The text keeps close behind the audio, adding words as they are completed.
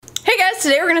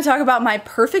today we're going to talk about my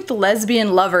perfect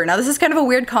lesbian lover. Now this is kind of a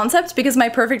weird concept because my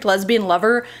perfect lesbian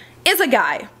lover is a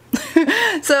guy.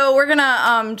 So we're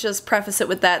gonna just preface it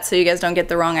with that so you guys don't get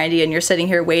the wrong idea and you're sitting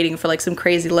here waiting for like some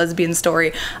crazy lesbian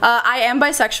story. I am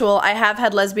bisexual. I have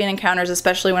had lesbian encounters,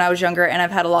 especially when I was younger, and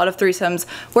I've had a lot of threesomes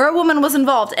where a woman was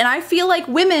involved, and I feel like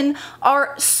women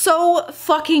are so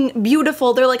fucking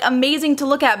beautiful. They're like amazing to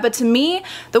look at, but to me,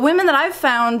 the women that I've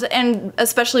found, and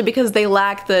especially because they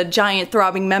lack the giant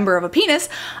throbbing member of a penis,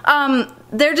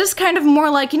 they're just kind of more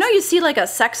like, you know, you see like a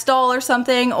sex doll or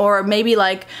something, or maybe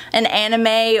like an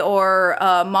anime or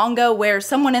manga where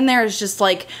someone in there is just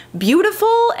like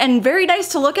beautiful and very nice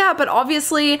to look at, but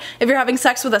obviously if you're having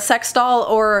sex with a sex doll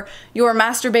or you're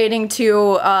masturbating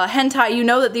to hentai, you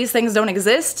know that these things don't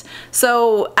exist.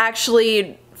 So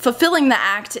actually fulfilling the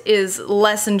act is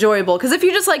less enjoyable, because if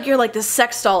you just like, you're like, this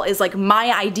sex doll is like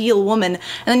my ideal woman,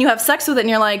 and then you have sex with it and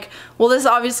you're like, well, this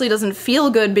obviously doesn't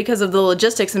feel good because of the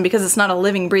logistics and because it's not a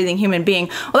living, breathing human being.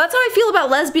 Well, that's how I feel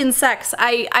about lesbian sex.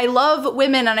 I love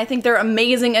women, and I think they're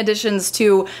amazing additions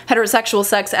to heterosexual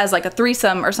sex as like a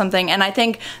threesome or something, and I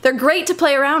think they're great to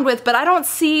play around with, but I don't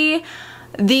see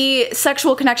the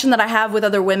sexual connection that I have with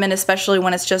other women, especially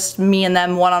when it's just me and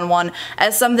them one-on-one,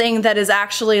 as something that is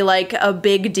actually like a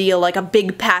big deal, like a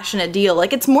big passionate deal.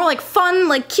 Like it's more like fun,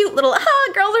 like cute little,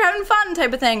 girls are having fun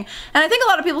type of thing. And I think a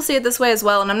lot of people see it this way as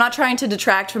well, and I'm not trying to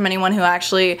detract from anyone who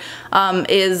actually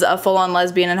is a full-on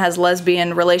lesbian and has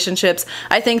lesbian relationships.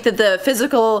 I think that the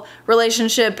physical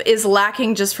relationship is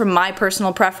lacking just from my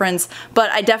personal preference, but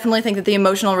I definitely think that the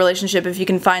emotional relationship, if you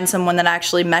can find someone that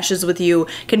actually meshes with you,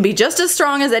 can be just as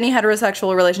strong as any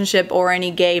heterosexual relationship or any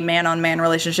gay man-on-man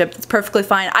relationship. That's perfectly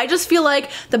fine. I just feel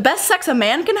like the best sex a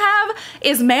man can have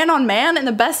is man-on-man, and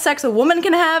the best sex a woman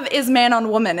can have is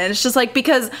man-on-woman. And it's just like,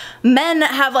 because men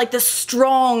have like this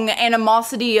strong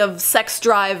animosity of sex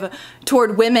drive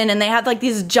toward women, and they have like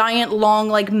these giant long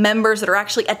like members that are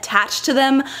actually attached to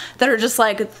them that are just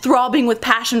like throbbing with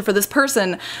passion for this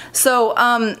person. So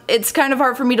it's kind of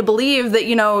hard for me to believe that,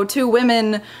 you know, two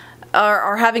women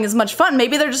are having as much fun.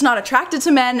 Maybe they're just not attracted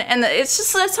to men, and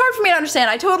it's hard for me to understand.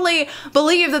 I totally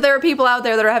believe that there are people out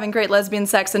there that are having great lesbian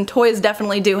sex, and toys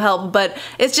definitely do help, but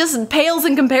it just pales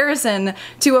in comparison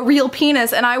to a real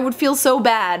penis, and I would feel so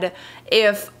bad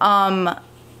if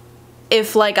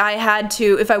like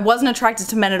if I wasn't attracted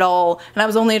to men at all and I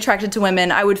was only attracted to women,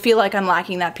 I would feel like I'm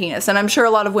lacking that penis. And I'm sure a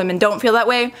lot of women don't feel that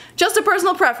way. Just a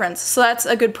personal preference. So that's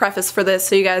a good preface for this,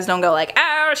 so you guys don't go like,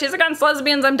 oh, she's against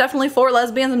lesbians. I'm definitely for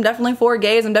lesbians. I'm definitely for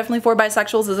gays. I'm definitely for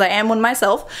bisexuals, as I am one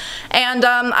myself. And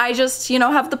I just, you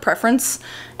know, have the preference,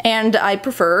 and I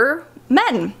prefer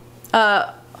men.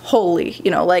 Wholly,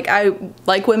 you know, like I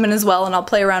like women as well, and I'll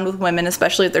play around with women,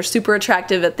 especially if they're super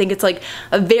attractive. I think it's like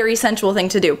a very sensual thing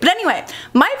to do. But anyway,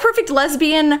 my perfect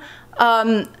lesbian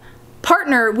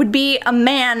partner would be a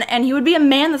man, and he would be a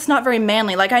man that's not very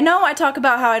manly. Like, I know I talk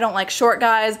about how I don't like short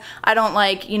guys, I don't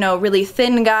like, you know, really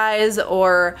thin guys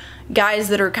or guys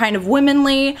that are kind of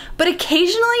womanly, but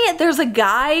occasionally there's a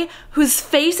guy whose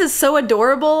face is so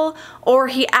adorable or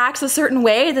he acts a certain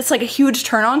way that's like a huge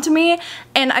turn on to me,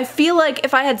 and I feel like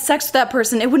if I had sex with that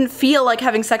person, it wouldn't feel like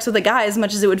having sex with a guy as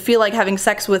much as it would feel like having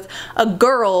sex with a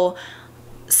girl.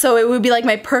 So it would be like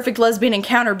my perfect lesbian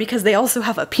encounter because they also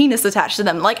have a penis attached to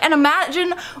them. Like, and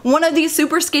imagine one of these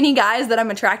super skinny guys that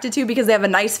I'm attracted to because they have a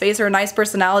nice face or a nice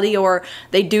personality, or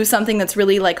they do something that's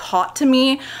really like hot to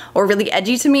me or really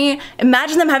edgy to me.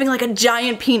 Imagine them having like a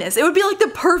giant penis. It would be like the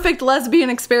perfect lesbian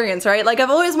experience, right? Like, I've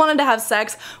always wanted to have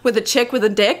sex with a chick with a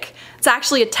dick. It's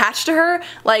actually attached to her,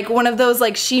 like one of those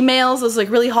like she-males, those like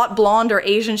really hot blonde or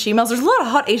Asian she-males. There's a lot of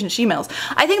hot Asian she-males.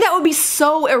 I think that would be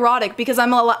so erotic because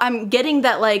I'm getting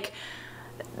that like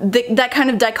that kind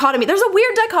of dichotomy. There's a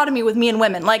weird dichotomy with me and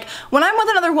women. Like, when I'm with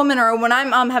another woman or when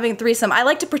I'm having a threesome, I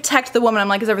like to protect the woman. I'm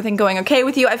like, is everything going okay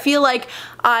with you? I feel like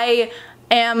I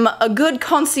am a good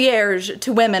concierge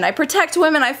to women. I protect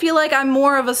women. I feel like I'm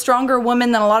more of a stronger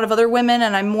woman than a lot of other women,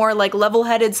 and I'm more like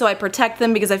level-headed, so I protect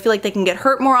them because I feel like they can get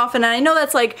hurt more often. And I know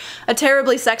that's like a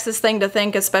terribly sexist thing to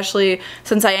think, especially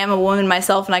since I am a woman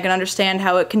myself, and I can understand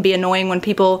how it can be annoying when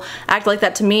people act like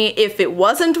that to me if it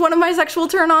wasn't one of my sexual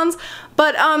turn-ons.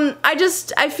 But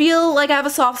I feel like I have a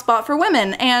soft spot for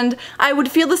women, and I would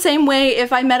feel the same way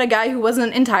if I met a guy who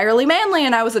wasn't entirely manly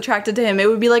and I was attracted to him. It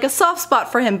would be like a soft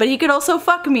spot for him, but he could also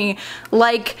fuck me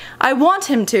like I want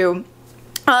him to.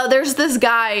 There's this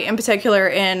guy in particular,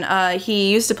 and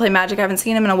he used to play Magic. I haven't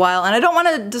seen him in a while, and I don't want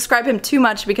to describe him too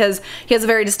much because he has a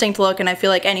very distinct look, and I feel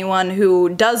like anyone who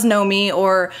does know me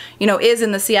or, you know, is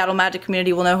in the Seattle Magic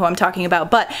community will know who I'm talking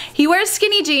about. But he wears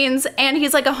skinny jeans, and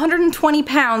he's like 120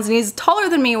 pounds, and he's taller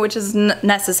than me, which is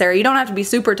necessary. You don't have to be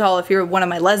super tall if you're one of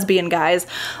my lesbian guys,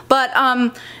 but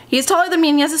he's taller than me,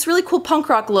 and he has this really cool punk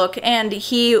rock look, and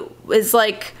he is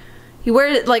like... He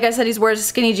wears, like I said, he wears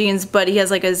skinny jeans, but he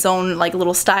has like his own like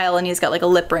little style, and he's got like a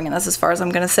lip ring, and that's as far as I'm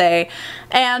gonna say.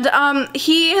 And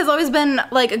he has always been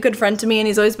like a good friend to me, and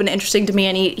he's always been interesting to me,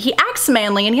 and he acts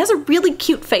manly, and he has a really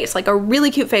cute face, like a really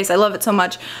cute face. I love it so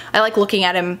much. I like looking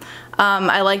at him.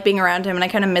 I like being around him, and I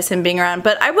kind of miss him being around,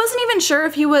 but I wasn't even sure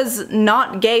if he was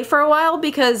not gay for a while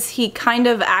because he kind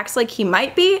of acts like he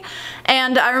might be.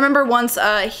 And I remember once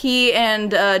he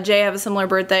and Jay have a similar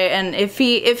birthday, and if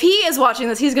he is watching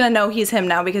this, he's gonna know he's him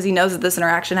now because he knows that this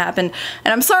interaction happened.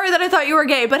 And I'm sorry that I thought you were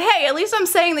gay, but hey, at least I'm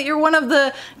saying that you're one of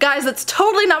the guys that's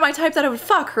totally not my type that I would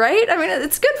fuck, right? I mean,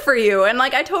 it's good for you, and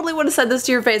like I totally would have said this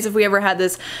to your face if we ever had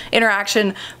this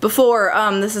interaction before.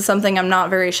 This is something I'm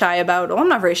not very shy about. Well, I'm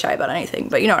not very shy about anything,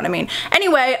 but you know what I mean.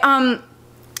 Anyway,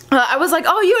 I was like,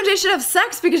 oh, you and Jay should have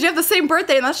sex because you have the same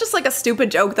birthday, and that's just like a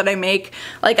stupid joke that I make.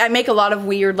 Like, I make a lot of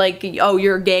weird, like, oh,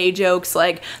 you're gay jokes.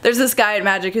 Like, there's this guy at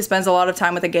Magic who spends a lot of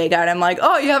time with a gay guy, and I'm like,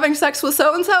 oh, you having sex with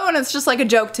so-and-so? And it's just like a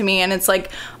joke to me, and it's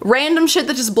like random shit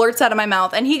that just blurts out of my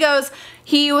mouth. And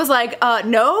he was like,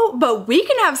 no, but we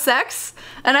can have sex.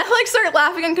 And I like start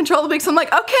laughing uncontrollably because I'm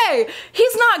like, okay,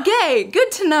 he's not gay,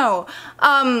 good to know.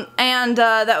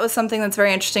 That was something that's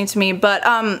very interesting to me. But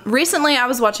recently I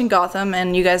was watching Gotham,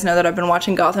 and you guys know that I've been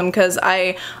watching Gotham because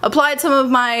I applied some of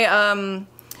my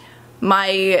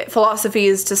my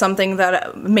philosophies to something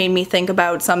that made me think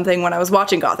about something when I was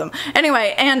watching Gotham.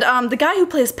 Anyway, and the guy who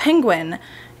plays Penguin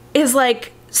is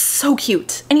like so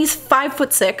cute, and he's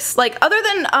 5'6". Like, other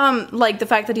than like the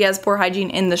fact that he has poor hygiene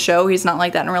in the show, he's not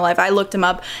like that in real life. I looked him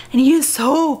up, and he is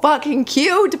so fucking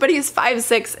cute, but he's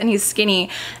 5'6", and he's skinny,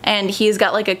 and he's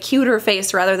got like a cuter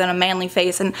face rather than a manly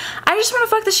face, and I just want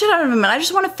to fuck the shit out of him, and I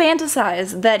just want to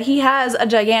fantasize that he has a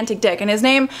gigantic dick. And his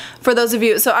name, for those of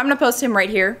you, so I'm gonna post him right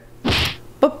here.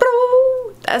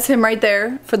 That's him right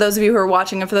there. For those of you who are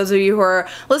watching, and for those of you who are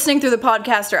listening through the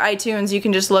podcast or iTunes, you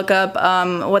can just look up,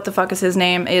 what the fuck is his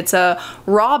name? It's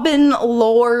Robin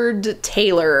Lord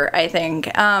Taylor, I think.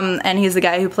 And he's the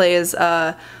guy who plays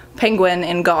Penguin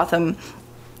in Gotham.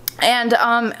 And,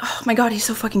 oh my god, he's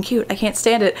so fucking cute. I can't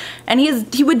stand it. And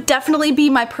he would definitely be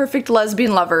my perfect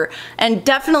lesbian lover. And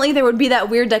definitely there would be that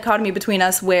weird dichotomy between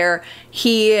us where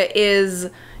he is,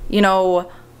 you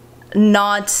know,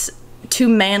 not too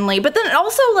manly, but then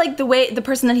also like the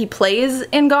person that he plays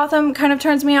in Gotham kind of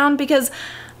turns me on, because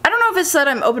I don't know if it's that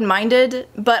I'm open-minded,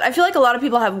 but I feel like a lot of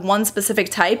people have one specific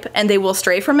type and they will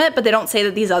stray from it, but they don't say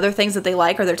that these other things that they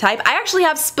like are their type. I actually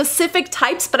have specific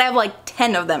types, but I have like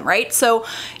 10 of them, right? So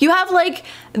you have like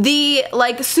the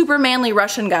like super manly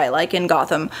Russian guy like in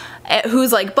Gotham,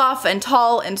 who's like buff and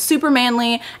tall and super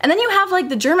manly, and then you have like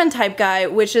the German type guy,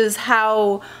 which is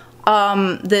how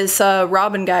this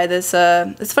Robin guy, it's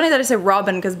funny that I say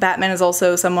Robin because Batman is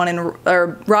also someone in,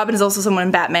 or Robin is also someone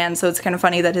in Batman, so it's kind of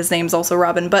funny that his name's also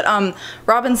Robin, but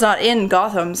Robin's not in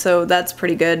Gotham, so that's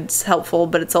pretty good. It's helpful,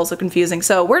 but it's also confusing,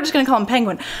 so we're just gonna call him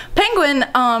Penguin. Penguin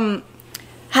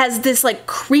has this like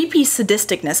creepy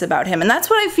sadisticness about him, and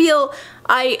that's what I feel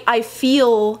I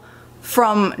feel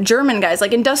from German guys,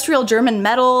 like industrial German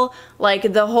metal,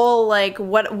 like the whole, like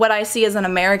what I see as an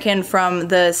American from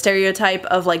the stereotype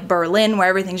of like Berlin, where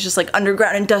everything's just like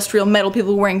underground industrial metal,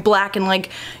 people wearing black, and like,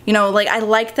 you know, like I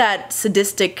like that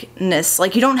sadisticness.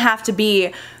 Like, you don't have to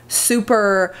be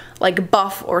super like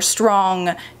buff or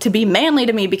strong to be manly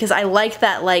to me, because I like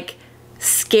that like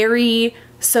scary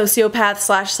sociopath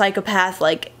slash psychopath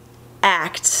like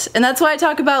act. And that's why I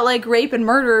talk about like rape and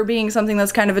murder being something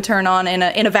that's kind of a turn on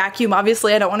in a vacuum.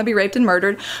 Obviously I don't want to be raped and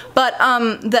murdered, but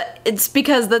it's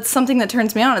because that's something that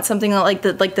turns me on. It's something that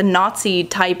like the Nazi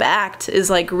type act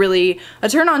is like really a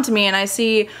turn on to me, and I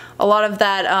see a lot of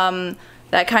that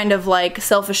that kind of like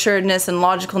self-assuredness and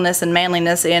logicalness and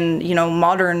manliness in, you know,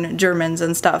 modern Germans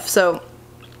and stuff. So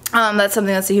that's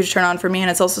something that's a huge turn on for me,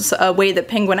 and it's also a way that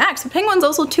Penguin acts. But Penguin's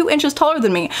also 2 inches taller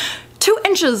than me. 2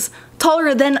 inches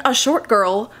taller than a short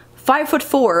girl,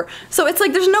 5'4". So it's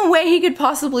like there's no way he could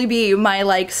possibly be my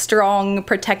like strong,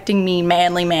 protecting me,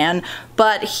 manly man,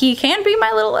 but he can be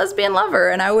my little lesbian lover,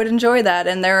 and I would enjoy that,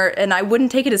 and I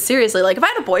wouldn't take it as seriously. Like, if I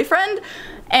had a boyfriend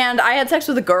and I had sex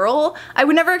with a girl, I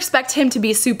would never expect him to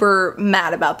be super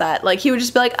mad about that. Like, he would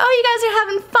just be like, oh, you guys are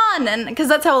having fun, and because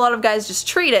that's how a lot of guys just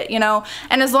treat it, you know?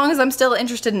 And as long as I'm still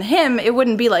interested in him, it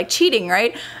wouldn't be like cheating,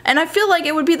 right? And I feel like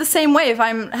it would be the same way if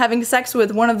I'm having sex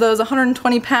with one of those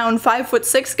 120-pound,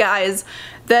 5'6" guys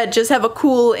that just have a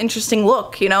cool, interesting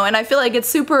look, you know? And I feel like it's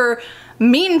super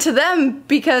mean to them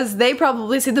because they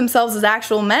probably see themselves as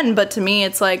actual men, but to me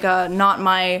it's like not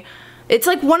my, it's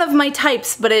like one of my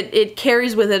types, but it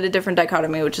carries with it a different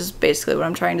dichotomy, which is basically what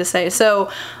I'm trying to say.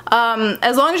 So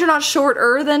as long as you're not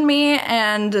shorter than me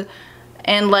and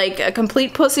like a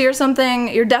complete pussy or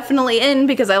something, you're definitely in,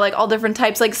 because I like all different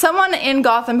types. Like, someone in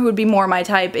Gotham who would be more my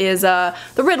type is the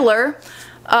Riddler.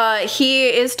 He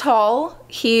is tall,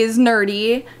 he's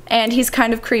nerdy, and he's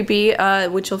kind of creepy,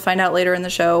 which you'll find out later in the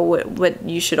show what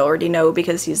you should already know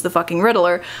because he's the fucking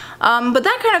Riddler. But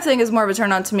that kind of thing is more of a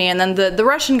turn on to me. And then the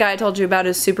Russian guy I told you about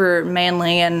is super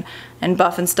manly and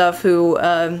buff and stuff, who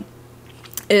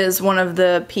is one of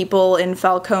the people in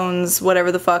Falcone's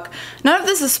whatever the fuck. None of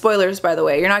this is spoilers, by the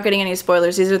way. You're not getting any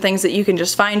spoilers. These are things that you can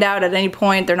just find out at any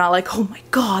point. They're not like, oh my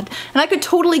god. And I could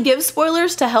totally give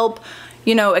spoilers to help,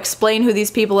 you know, explain who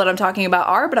these people that I'm talking about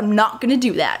are, but I'm not gonna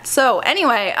do that. So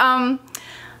anyway,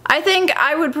 I think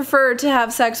I would prefer to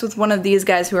have sex with one of these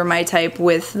guys who are my type,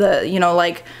 with the, you know,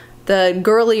 like the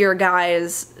girlier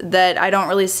guys that I don't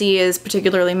really see as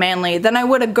particularly manly, than I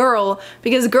would a girl,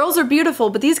 because girls are beautiful,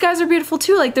 but these guys are beautiful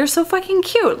too. Like, they're so fucking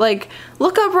cute. Like,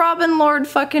 look up Robin Lord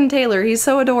fucking Taylor. He's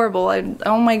so adorable.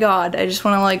 Oh my god. I just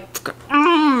want to like,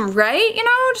 right? You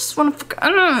know, just want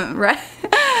to, right?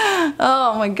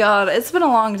 Oh my god. It's been a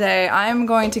long day. I'm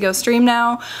going to go stream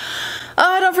now.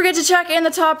 Don't forget to check in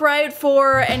the top right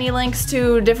for any links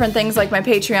to different things like my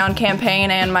Patreon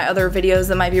campaign and my other videos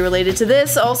that might be related to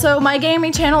this. Also, my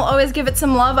gaming channel, always give it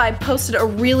some love. I posted a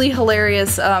really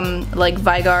hilarious, like,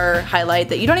 Vigar highlight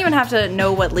that you don't even have to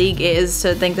know what League is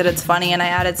to think that it's funny, and I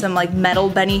added some, like, metal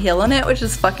Benny Hill in it, which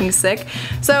is fucking sick.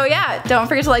 So yeah, don't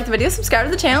forget to like the video, subscribe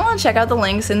to the channel, and check out the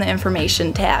links in the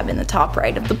information tab in the top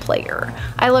right of the player.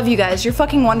 I love you guys. You're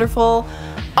fucking wonderful.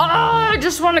 Oh, I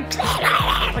just want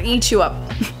to eat you up.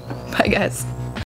 Bye, guys.